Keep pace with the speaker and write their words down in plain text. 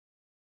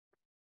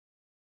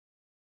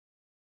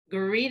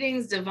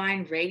Greetings,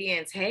 divine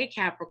radiance. Hey,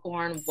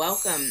 Capricorn,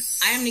 welcome.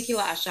 I am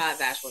Nahkila Asha of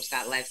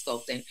AshworthScott Life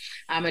Sculpting.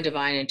 I'm a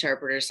divine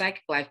interpreter,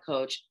 psychic life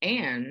coach,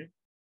 and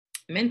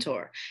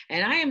mentor.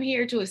 And I am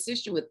here to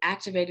assist you with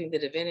activating the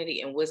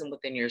divinity and wisdom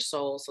within your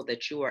soul so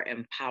that you are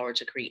empowered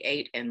to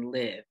create and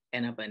live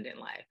an abundant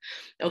life.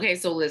 Okay,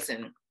 so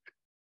listen,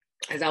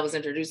 as I was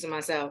introducing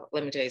myself,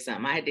 let me tell you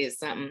something. I did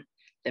something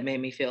that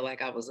made me feel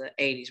like I was an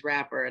 80s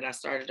rapper, and I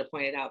started to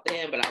point it out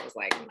then, but I was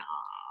like, nah,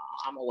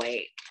 I'm gonna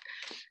wait.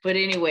 But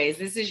anyways,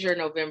 this is your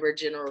November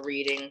general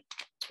reading,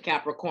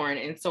 Capricorn.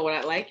 And so what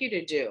I'd like you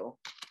to do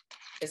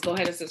is go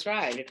ahead and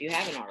subscribe if you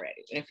haven't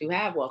already. And if you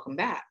have, welcome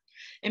back.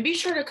 And be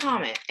sure to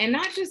comment. And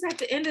not just at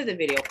the end of the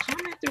video,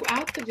 comment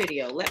throughout the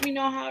video. Let me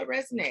know how it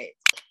resonates.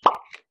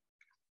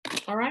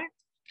 All right?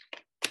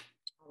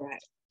 All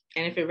right.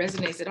 And if it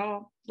resonates at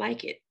all,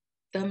 like it.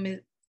 Thumb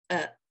it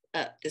up,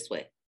 this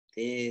way,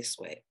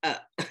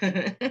 up.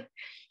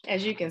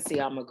 As you can see,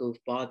 I'm a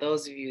goofball.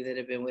 Those of you that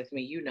have been with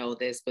me, you know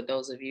this, but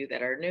those of you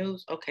that are new,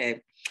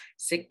 okay,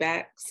 sit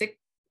back,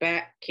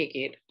 kick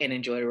it, and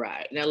enjoy the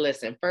ride. Now,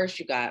 listen, first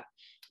you got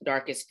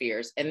Darkest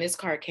Fears, and this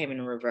card came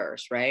in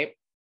reverse, right?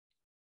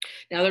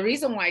 Now, the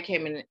reason why it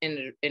came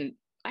in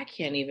I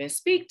can't even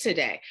speak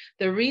today.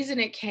 The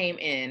reason it came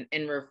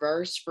in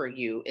reverse for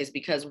you is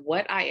because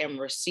what I am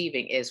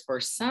receiving is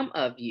for some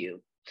of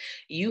you,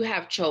 you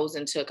have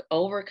chosen to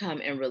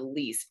overcome and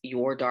release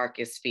your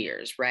darkest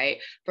fears, right?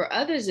 For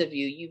others of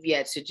you, you've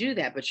yet to do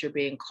that, but you're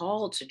being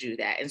called to do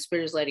that. And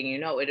Spirit is letting you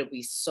know it'll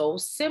be so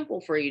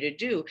simple for you to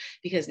do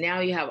because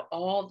now you have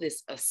all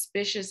this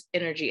auspicious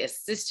energy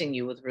assisting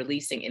you with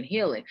releasing and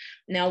healing.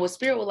 Now, what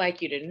Spirit would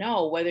like you to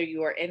know, whether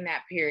you are in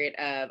that period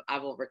of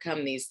I've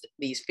overcome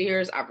these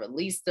fears, I've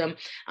released them,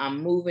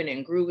 I'm moving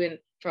and grooving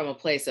from a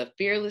place of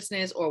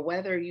fearlessness, or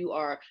whether you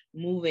are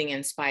moving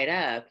in spite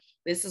of,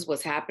 this is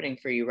what's happening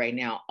for you right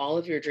now. All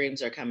of your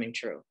dreams are coming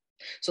true.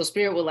 So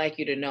Spirit would like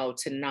you to know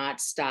to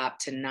not stop,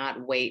 to not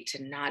wait,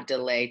 to not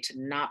delay,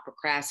 to not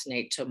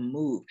procrastinate, to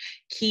move.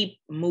 Keep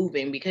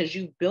moving because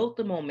you built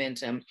the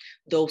momentum.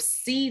 Those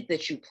seeds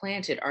that you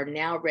planted are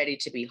now ready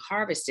to be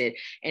harvested.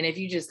 And if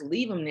you just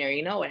leave them there,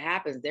 you know what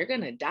happens? They're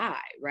going to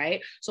die,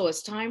 right? So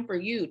it's time for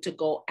you to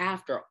go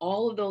after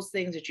all of those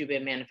things that you've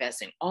been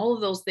manifesting, all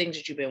of those things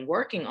that you've been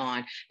working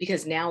on,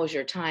 because now is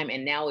your time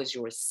and now is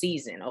your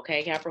season.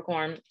 Okay,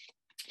 Capricorn?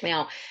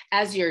 Now,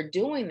 as you're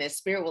doing this,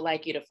 Spirit would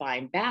like you to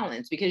find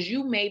balance because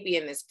you may be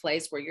in this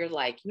place where you're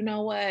like, you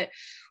know what?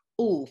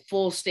 Ooh,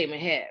 full steam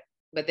ahead.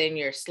 But then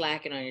you're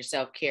slacking on your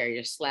self-care.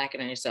 You're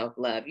slacking on your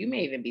self-love. You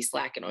may even be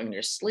slacking on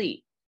your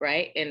sleep,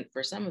 right? And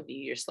for some of you,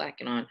 you're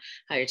slacking on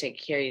how you're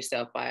taking care of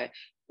yourself by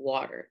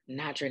water,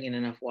 not drinking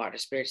enough water.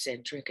 Spirit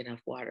said, drink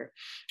enough water.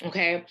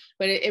 Okay.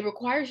 But it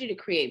requires you to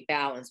create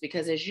balance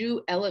because as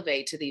you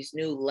elevate to these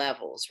new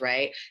levels,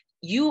 right?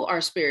 You are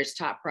Spirit's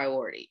top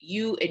priority,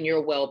 you and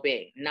your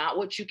well-being, not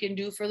what you can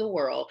do for the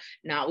world,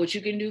 not what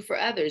you can do for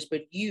others,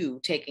 but you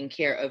taking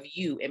care of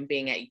you and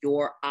being at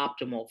your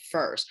optimal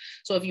first.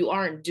 So if you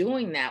aren't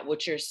doing that,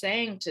 what you're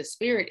saying to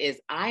Spirit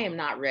is, I am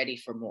not ready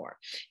for more.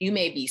 You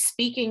may be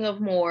speaking of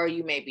more,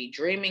 you may be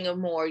dreaming of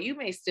more, you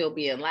may still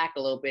be in lack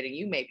a little bit, and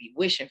you may be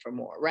wishing for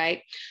more,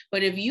 right?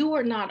 But if you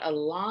are not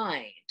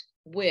aligned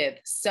with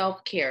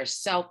self-care,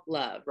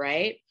 self-love,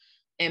 right?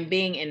 And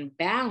being in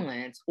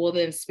balance, well,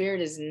 then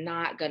Spirit is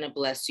not going to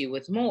bless you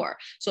with more.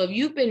 So if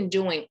you've been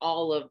doing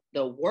all of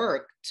the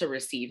work to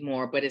receive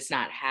more, but it's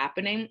not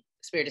happening,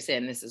 Spirit is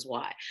saying this is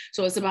why.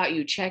 So it's about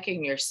you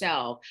checking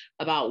yourself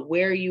about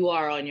where you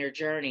are on your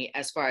journey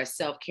as far as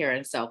self-care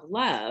and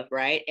self-love,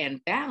 right?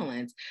 And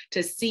balance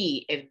to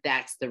see if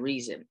that's the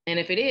reason. And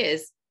if it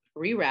is,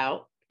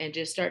 reroute and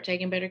just start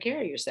taking better care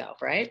of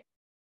yourself, right?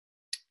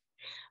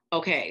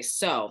 Okay,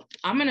 so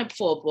I'm going to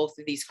pull both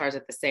of these cards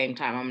at the same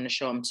time. I'm going to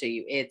show them to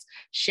you. It's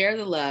share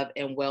the love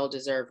and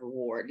well-deserved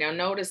reward. Now,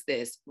 notice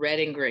this, red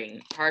and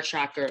green, heart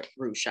chakra,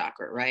 root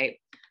chakra, right?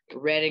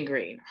 Red and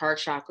green, heart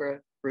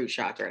chakra, root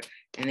chakra.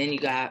 And then you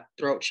got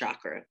throat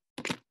chakra.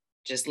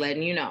 Just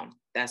letting you know,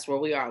 that's where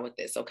we are with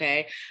this,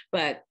 okay?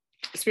 But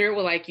Spirit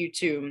would like you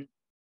to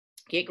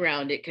get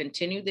grounded,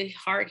 continue the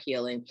heart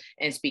healing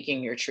and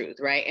speaking your truth,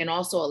 right? And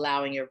also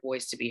allowing your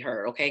voice to be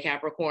heard, okay,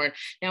 Capricorn?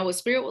 Now, what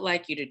Spirit would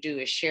like you to do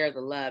is share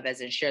the love, as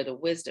in share the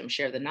wisdom,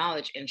 share the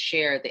knowledge, and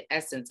share the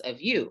essence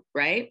of you,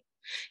 right?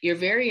 You're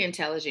very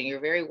intelligent,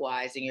 you're very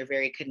wise, and you're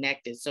very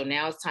connected. So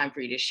now it's time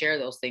for you to share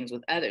those things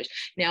with others.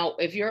 Now,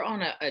 if you're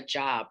on a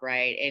job,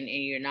 right, and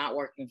you're not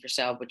working for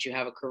yourself, but you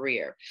have a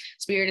career,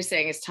 Spirit is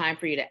saying it's time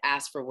for you to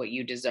ask for what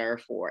you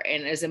deserve for.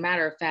 And as a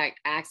matter of fact,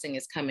 asking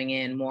is coming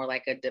in more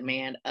like a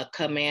demand, a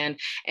command,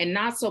 and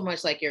not so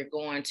much like you're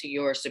going to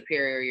your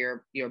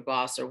superior, your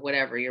boss or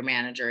whatever, your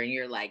manager, and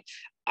you're like,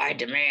 I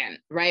demand,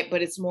 right?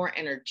 But it's more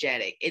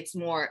energetic. It's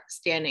more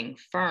standing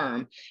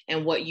firm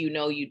in what you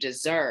know you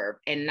deserve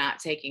and not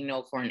taking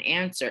no for an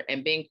answer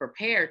and being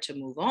prepared to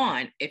move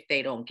on if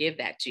they don't give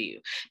that to you,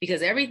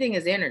 because everything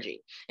is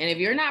energy. And if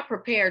you're not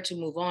prepared to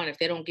move on, if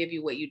they don't give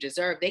you what you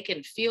deserve, they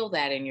can feel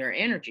that in your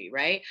energy,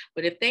 right?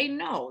 But if they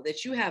know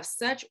that you have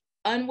such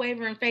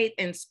unwavering faith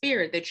and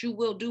spirit that you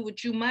will do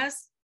what you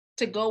must,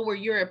 to go where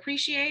you're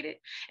appreciated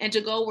and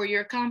to go where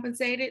you're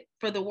compensated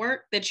for the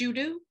work that you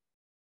do,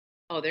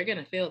 oh, they're going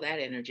to feel that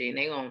energy and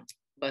they're going to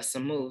bust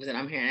some moves. And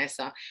I'm hearing that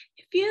song.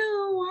 If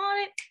you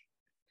want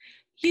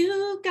it,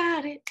 you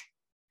got it.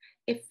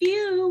 If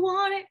you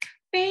want it,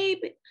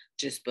 baby,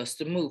 just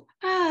bust a move.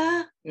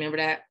 Ah, remember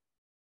that?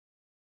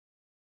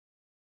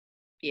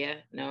 Yeah,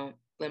 no,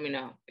 let me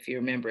know if you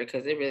remember it,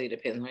 because it really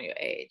depends on your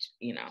age,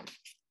 you know.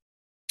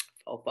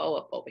 Fofo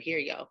up over here,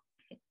 y'all.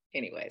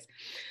 Anyways,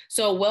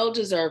 so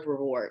well-deserved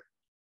reward.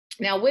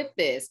 Now with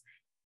this,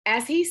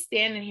 as he's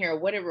standing here,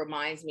 what it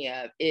reminds me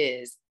of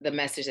is the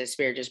message that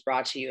Spirit just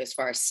brought to you as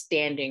far as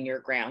standing your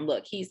ground.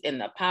 Look, he's in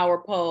the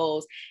power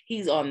pose.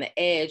 He's on the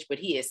edge, but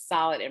he is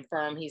solid and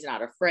firm. He's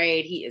not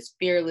afraid. He is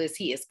fearless.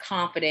 He is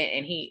confident,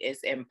 and he is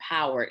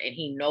empowered, and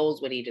he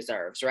knows what he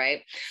deserves,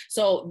 right?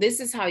 So this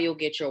is how you'll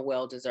get your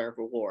well-deserved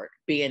reward,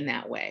 being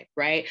that way,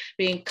 right?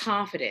 Being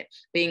confident,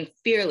 being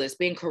fearless,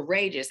 being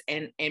courageous,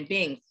 and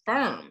being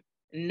firm,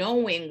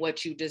 knowing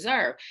what you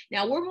deserve.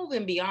 Now we're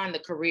moving beyond the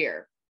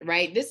career,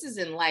 right? This is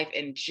in life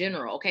in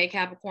general. Okay,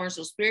 Capricorn.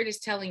 So Spirit is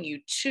telling you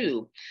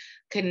to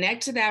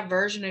connect to that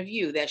version of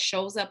you that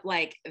shows up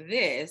like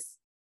this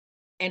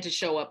and to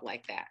show up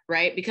like that,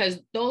 right?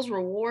 Because those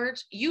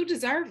rewards, you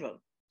deserve them,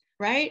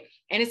 right?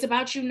 And it's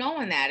about you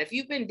knowing that. If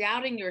you've been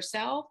doubting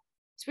yourself,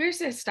 Spirit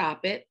says,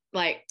 stop it.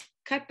 Like,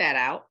 cut that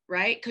out,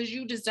 right? Because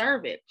you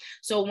deserve it.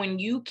 So when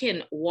you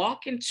can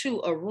walk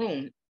into a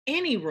room,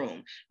 any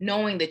room,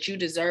 knowing that you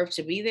deserve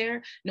to be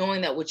there,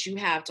 knowing that what you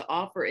have to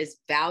offer is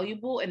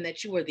valuable and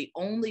that you are the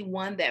only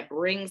one that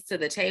brings to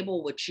the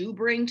table what you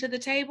bring to the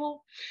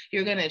table,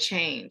 you're going to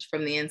change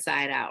from the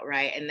inside out,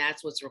 right? And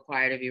that's what's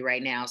required of you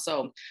right now.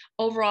 So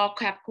overall,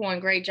 Capricorn,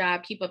 great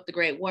job. Keep up the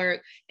great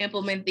work.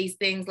 Implement these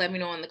things. Let me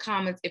know in the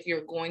comments if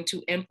you're going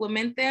to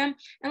implement them,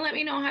 and let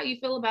me know how you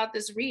feel about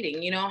this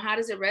reading. You know, how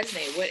does it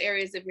resonate? What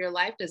areas of your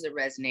life does it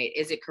resonate?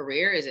 Is it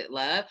career? Is it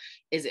love?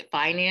 Is it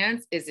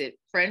finance? Is it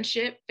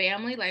friendship,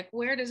 family? Like,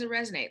 where does it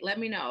resonate? Let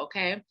me know,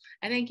 okay?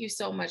 I thank you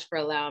so much for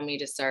allowing me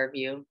to serve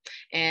you.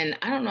 And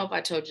I don't know if I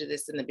told you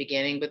this in the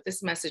beginning, but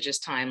this message is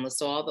timeless.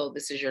 So although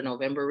this is your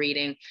November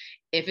reading,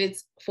 if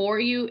it's for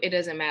you, it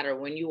doesn't matter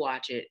when you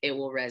watch it, it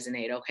will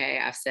resonate, okay?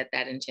 I've set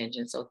that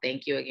intention. So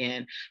thank you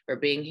again for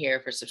being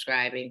here, for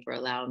subscribing, for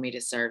allowing me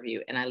to serve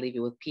you. And I leave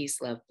you with peace,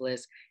 love,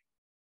 bliss,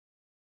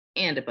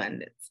 and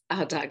abundance.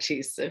 I'll talk to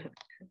you soon.